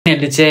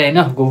Finally चाहिँ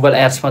हैन Google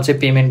एड्समा चाहिँ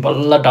पेमेन्ट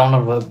बल्ल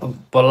डाउनलोड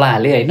बल्ल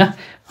हालेँ हैन।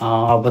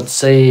 अब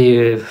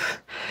चाहिँ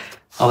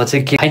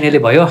के फाइनली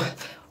भयो।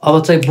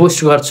 अब चाहिँ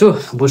बुस्ट गर्छु,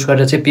 बुस्ट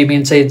गरेर चाहिँ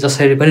पेमेन्ट चाहिँ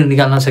जसरी पनि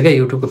निकाल्न छ क्या,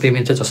 युट्युबको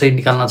पेमेन्ट चाहिँ जसरी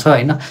निकाल्न छ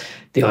हैन।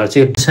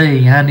 त्योहरू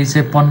चाहिँ यहाँनिर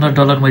चाहिँ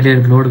 $15 मैले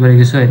लोड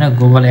गरेको छु हैन,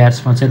 गुगल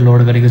एड्समा चाहिँ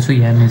लोड गरेको छु।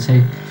 यहाँनिर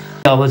चाहिँ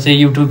अब चाहिँ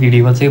युट्युब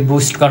भिडियोमा चाहिँ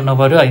बुस्ट गर्नु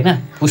पऱ्यो हैन,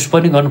 बुस्ट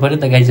पनि गर्नु पऱ्यो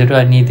नि त गाइजहरू।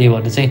 अनि त्यही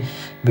भएर चाहिँ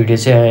भिडियो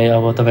चाहिँ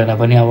अब तपाईँहरूलाई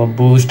पनि अब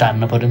बुस्ट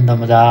हान्नु पऱ्यो नि त,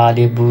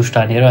 मजाले बुस्ट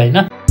हानेर हैन।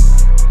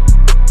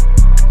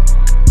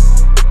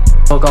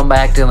 Welcome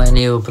back to my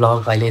new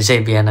blog. अहिले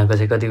चाहिँ बिहानको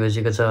चाहिँ कति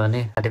बजीको छ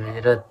भने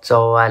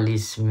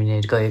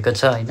 8:44 गएको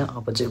छ हैन।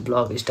 अब चाहिँ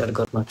ब्लग स्टार्ट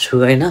गर्न छु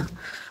हैन।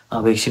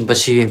 अब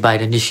एकछिनपछि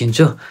बाहिर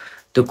निस्किन्छु।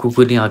 त्यो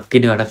कुकुरले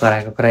हक्किनेबाट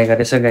कराई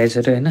गरेछ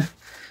गाइजहरू हैन,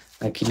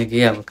 किनकि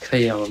अब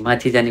खै अब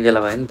माथि जाने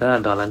बेला भयो नि त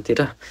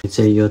ढलानतिर।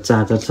 चाहिँ यो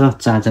चार्जर छ,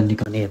 चार्जर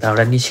निकाल्ने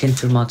यताबाट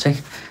निस्किन्छु म चाहिँ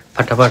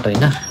फटाफट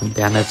हैन।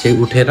 बिहान चाहिँ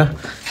उठेर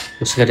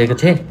उस गरेको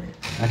थिएँ।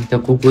 अनि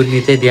त्यो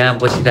कुकुरले चाहिँ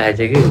त्यहाँ बसिरहेको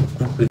थियो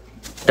कि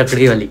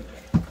टक्रीवाली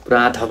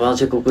पुरा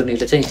थपाउँछ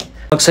कुकुरनीले चाहिँ।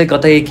 सक्छ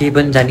कतै केही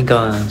पनि जाने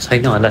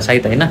छैन होला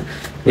सायद होइन।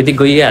 यदि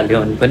गइहाल्यो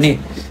भने पनि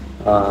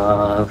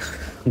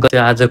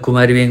आज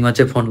कुमारी ब्याङ्कमा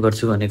चाहिँ फोन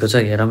गर्छु भनेको छ।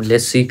 हेरौँ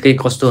लेट्स सी के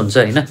कस्तो हुन्छ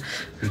होइन।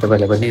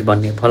 तपाईँलाई पनि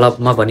भन्ने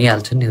फलोअपमा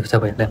भनिहाल्छु नि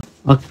तपाईँहरूलाई।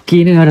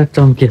 किन गरेर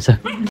चम्किएछ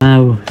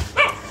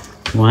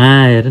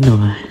उहाँ हेर न,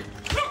 उहाँ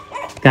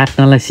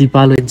काट्नलाई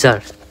सिपालु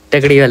इन्चार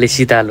टेकडीवाली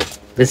सितालु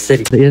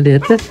त्यसरी यसले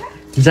हेर्छ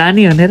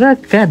जाने भनेर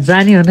कहाँ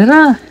जाने भनेर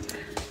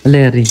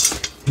ल्यारी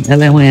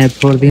यसलाई म यहाँ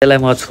छोडिदिएँ, यसलाई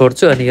म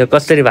छोड्छु। अनि यो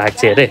कसरी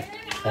भाग्छ अरे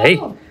है,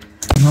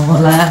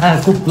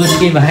 कुकुर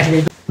के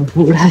भाग्ने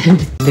बुढा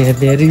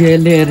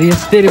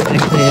यस्तरी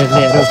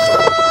भाग्छ,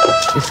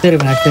 यस्तरी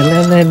भाग्छ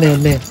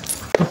ले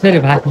यसरी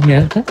भाग्ने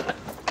हो त,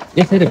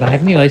 यसरी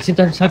भाग्ने हैसी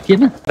त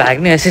सकिएन,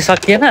 भाग्ने हैसी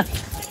सकिएन।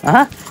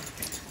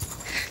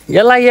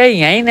 यसलाई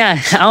यहीँ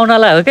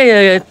आउनलाई हो क्या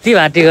यति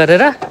भाँटी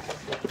गरेर,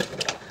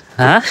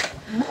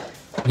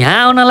 यहाँ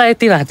आउनलाई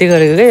यति भाँटी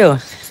गरेको क्या यो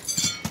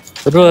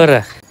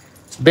रोएर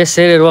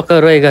बेसरी रोक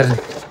रोइ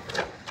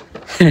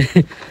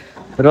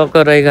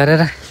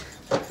गरेर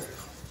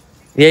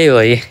यही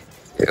हो। यही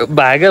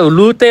भाग्यो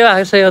लुतै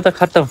भएको छ यो त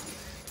खत्तम।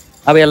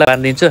 अब यसलाई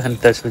बाँधिदिन्छु अनि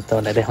त्यसपछि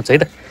तपाईँलाई देखाउँछु है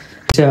त।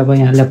 चाहिँ अब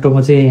यहाँ ल्यापटपमा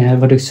चाहिँ यहाँ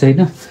गरेको छु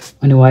होइन।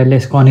 अनि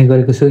वायरलेस कनेक्ट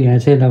गरेको छु। यहाँ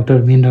चाहिँ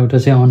राउटर मेन राउटर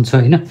चाहिँ अन छ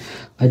होइन।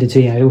 अहिले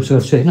चाहिँ यहाँ युज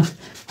गर्छु होइन।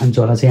 अनि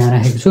झोला चाहिँ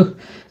यहाँ राखेको छु,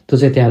 त्यो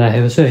चाहिँ त्यहाँ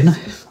राखेको छु होइन।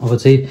 अब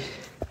चाहिँ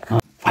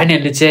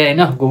फाइनल्ली चाहिँ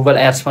होइन गुगल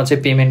एड्समा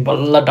चाहिँ पेमेन्ट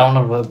बल्ल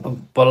डाउनलोड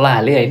बल्ल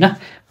हालेँ होइन।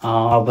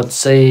 अब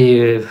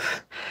चाहिँ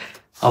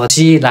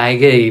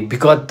लागेकै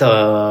विगत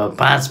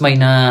 5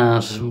 महिना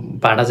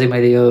भाडा चाहिँ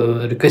मैले यो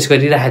रिक्वेस्ट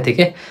गरिरहेको थिएँ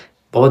क्या,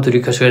 बहुत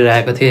रिक्वेस्ट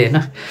गरिरहेको थिएँ होइन।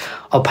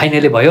 अब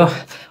फाइनली भयो।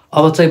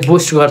 अब चाहिँ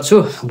बुस्ट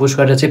गर्छु, बुस्ट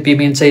गरेर चाहिँ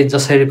पेमेन्ट चाहिँ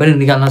जसरी पनि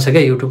निकाल्न छ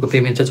क्या, युट्युबको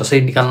पेमेन्ट चाहिँ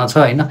जसरी निकाल्न छ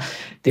होइन।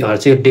 त्यो भएर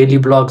चाहिँ डेली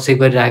ब्लग चाहिँ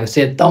गरिरहेको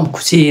चाहिँ एकदम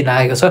खुसी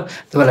लागेको छ।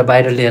 तपाईँलाई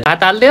बाहिर लिएर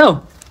भात हाल्यो,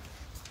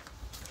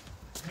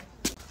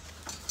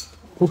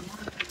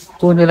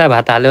 कुनैलाई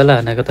भात हाल्यो होला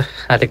भनेको त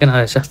हालेको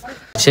नरहेछ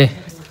चाहिँ।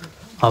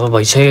 अब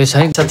भइसकेको छ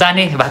है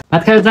जाने,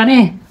 भात खायो जाने,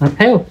 भात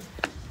खायो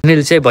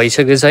अनिल चाहिँ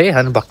भइसकेको छ है।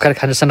 अनि भर्खर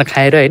खानासाना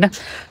खाएर होइन।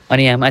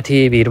 अनि यहाँ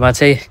माथि भिरमा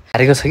चाहिँ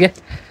हारेको छ क्या,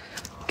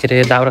 के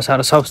अरे दाउरा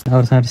साउरा सब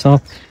यहाँ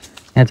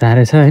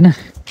झारेको छ होइन।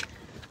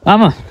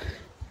 आमा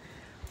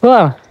हो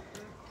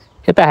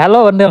यता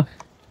हेलो भन्ने हो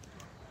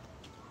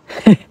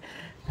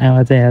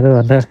आमा चाहिँ हेलो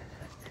भनेर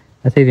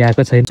चाहिँ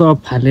भ्याएको छैन,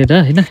 सब फालेर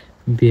होइन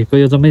भिएको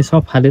यो जम्मै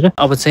सब फालेर।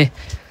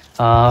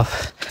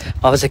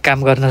 अब चाहिँ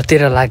काम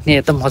गर्नतिर लाग्ने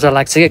एकदम मजा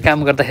लाग्छ क्या।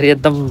 काम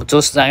गर्दाखेरि एकदम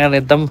जोस जाँगर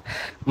एकदम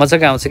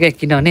मजाको आउँछ क्या।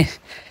 किनभने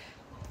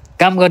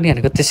काम गर्ने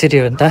भनेको त्यसरी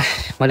हो नि त।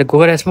 मैले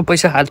गुगल एड्समा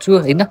पैसा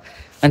हाल्छु होइन।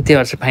 अनि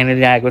त्यो भएर चाहिँ फाइनली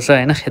आएको छ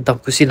होइन,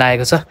 एकदम खुसी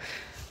लागेको छ।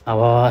 अब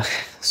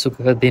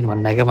सुखको दिन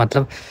भन्नाको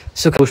मतलब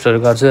सुख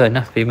पोस्टहरू गर्छु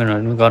होइन,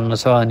 पेमेन्टहरू पनि गर्नु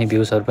छ। अनि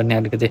भ्युजहरू पनि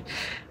अलिकति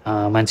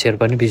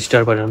मान्छेहरू पनि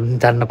भिजिटरबाट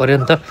जान्नु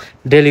पऱ्यो नि त।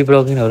 डेली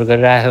ब्लगिङहरू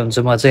गरिरहेको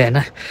हुन्छु म चाहिँ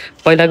होइन।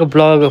 पहिलाको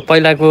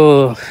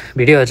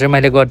भिडियोहरू चाहिँ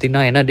मैले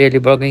गर्दिनँ होइन।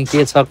 डेली ब्लगिङ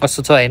के छ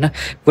कस्तो छ होइन,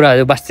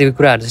 कुराहरू वास्तविक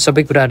कुराहरू चाहिँ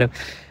सबै कुराहरू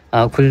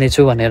खुल्ने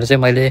छु भनेर चाहिँ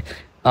मैले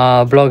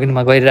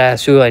ब्लगिङमा गइरहेको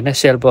छु होइन,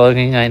 सेल्फ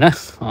ब्लगिङ होइन।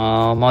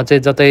 म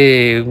चाहिँ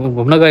जतै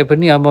घुम्न गए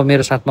पनि अब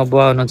मेरो साथमा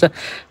बुवा हुनुहुन्छ,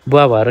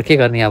 बुवा भएर के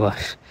गर्ने अब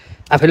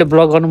आफैले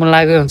ब्लग गर्नु मन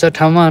लागेको हुन्छ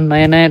ठाउँमा,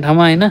 नयाँ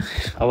ठाउँमा होइन।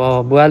 अब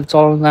बुवाले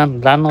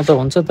चलाउनु जान्नु त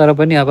हुन्छ, तर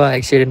पनि अब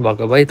एक्सिडेन्ट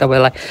भएको भए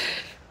तपाईँलाई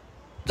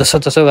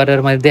जसो गरेर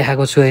मैले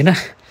देखाएको छु होइन।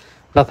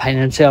 ल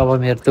फाइनल चाहिँ अब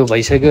मेरो त्यो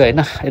भइसक्यो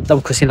होइन, एकदम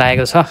खुसी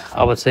लागेको छ।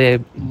 अब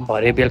चाहिँ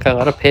भरे बेलुका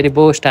गएर फेरि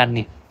बोस्ट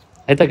हान्ने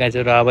है त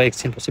गाइजहरू। अब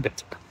एकछिनपछि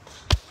भेट्छ।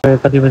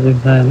 कति बजेको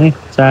छ भने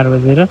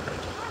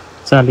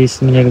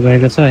 4:40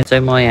 गएको छ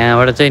चाहिँ। म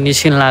यहाँबाट चाहिँ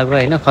निस्किन लाग्यो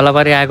होइन,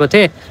 खोलाबारी आएको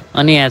थिएँ।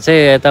 अनि यहाँ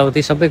चाहिँ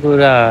यताउति सबै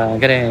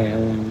कुरा के अरे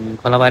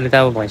खोलाबारी त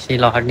अब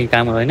भैँसी लहड्ने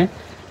काम होइन।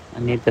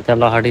 अनि त्यता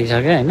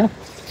लहडिसक्यो होइन।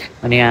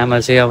 अनि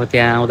आमा चाहिँ अब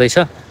त्यहाँ आउँदैछ।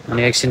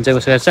 अनि एकछिन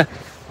चाहिँ उसो गर्छ।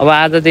 अब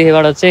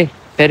आजदेखिबाट चाहिँ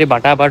फेरि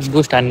भटाभट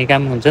बुस्ट हान्ने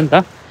काम हुन्छ नि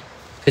त।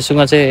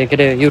 फेसबुकमा चाहिँ के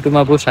अरे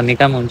युट्युबमा बुस्ट हान्ने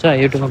काम हुन्छ।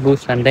 युट्युबमा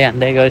बुस्ट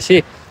हान्दै गएपछि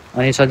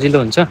अनि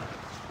सजिलो हुन्छ।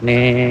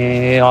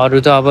 अनि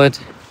अरू त अब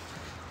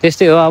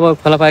त्यस्तै हो अब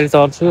खोलापारी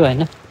चढ्छु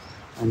होइन।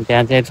 अनि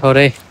त्यहाँ चाहिँ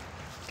थोरै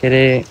के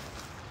अरे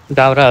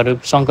दाउराहरू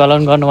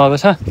सङ्कलन गर्नुभएको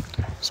छ।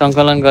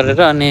 सङ्कलन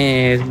गरेर अनि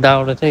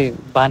दाउरा चाहिँ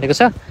बाँधेको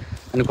छ।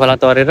 अनि खोला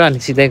तरेर अनि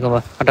सिधै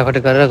फटाफट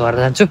गरेर घर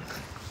जान्छु।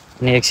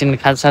 अनि एकछिन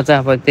खाजा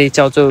अब त्यही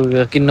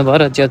च्याउचाउ किन्नु भयो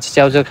र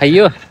च्याउचाउ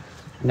खाइयो।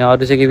 अनि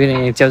अरू चाहिँ के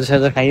पनि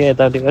च्याउचाउ खाइयो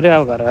यताउति गऱ्यो।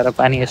 अब घर गएर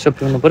पानी यसो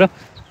पिउनु पऱ्यो।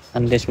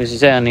 अनि त्यसपछि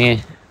चाहिँ अनि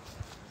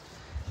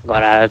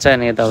घर आएर चाहिँ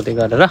अनि यताउति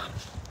गरेर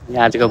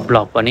आजको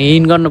ब्लग पनि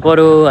इन गर्नु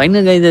पऱ्यो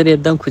होइन गाइजहरू।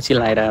 एकदम खुसी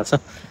लागिरहेको छ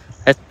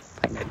है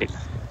फाइनली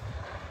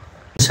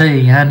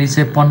चाहिँ। यहाँनिर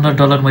चाहिँ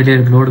 $15 मैले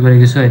लोड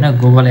गरेको छु होइन।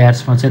 गुगल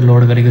एड्समा चाहिँ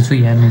लोड गरेको छु।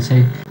 यहाँनिर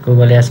चाहिँ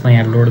गुगल एड्समा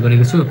यहाँ लोड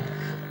गरेको छु।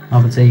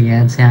 अब चाहिँ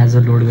यहाँ चाहिँ आज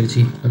लोड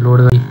गरेपछि लोड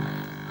गरी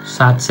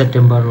 7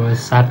 सेप्टेम्बर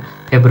 7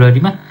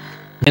 फेब्रुअरीमा।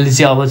 मैले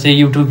चाहिँ अब चाहिँ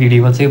युट्युब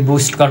भिडियोमा चाहिँ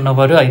बुस्ट गर्नु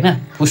पऱ्यो होइन।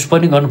 पुस्ट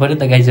पनि गर्नु पऱ्यो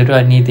त गाइजहरू।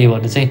 अनि त्यही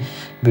भएर चाहिँ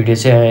भिडियो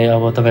चाहिँ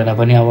अब तपाईँहरूलाई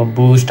पनि अब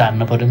बुस्ट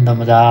हान्नु पऱ्यो नि त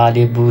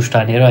मजाले बुस्ट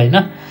हानेर होइन।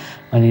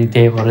 अनि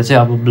त्यही भएर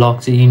चाहिँ अब ब्लग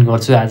चाहिँ इन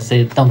गर्छु। आज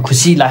चाहिँ एकदम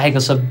खुसी लागेको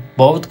छ,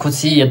 बहुत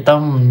खुसी,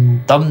 एकदम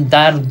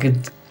दमदार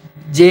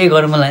जे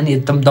गर्नु मलाई नि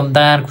एकदम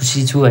दमदार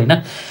खुसी छु होइन।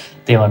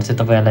 त्यही भएर चाहिँ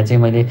तपाईँहरूलाई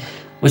चाहिँ मैले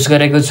उस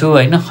गरेको छु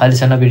होइन।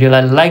 अहिलेसम्म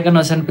भिडियोलाई लाइक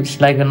गर्नुहोस् भने प्लिज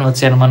लाइक गर्नु,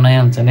 च्यानलमा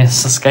नयाँ हुन्छ भने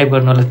सब्सक्राइब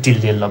गर्नु होला। टिल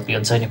लभ यु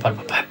हुन्छ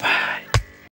नेपालमा। By by.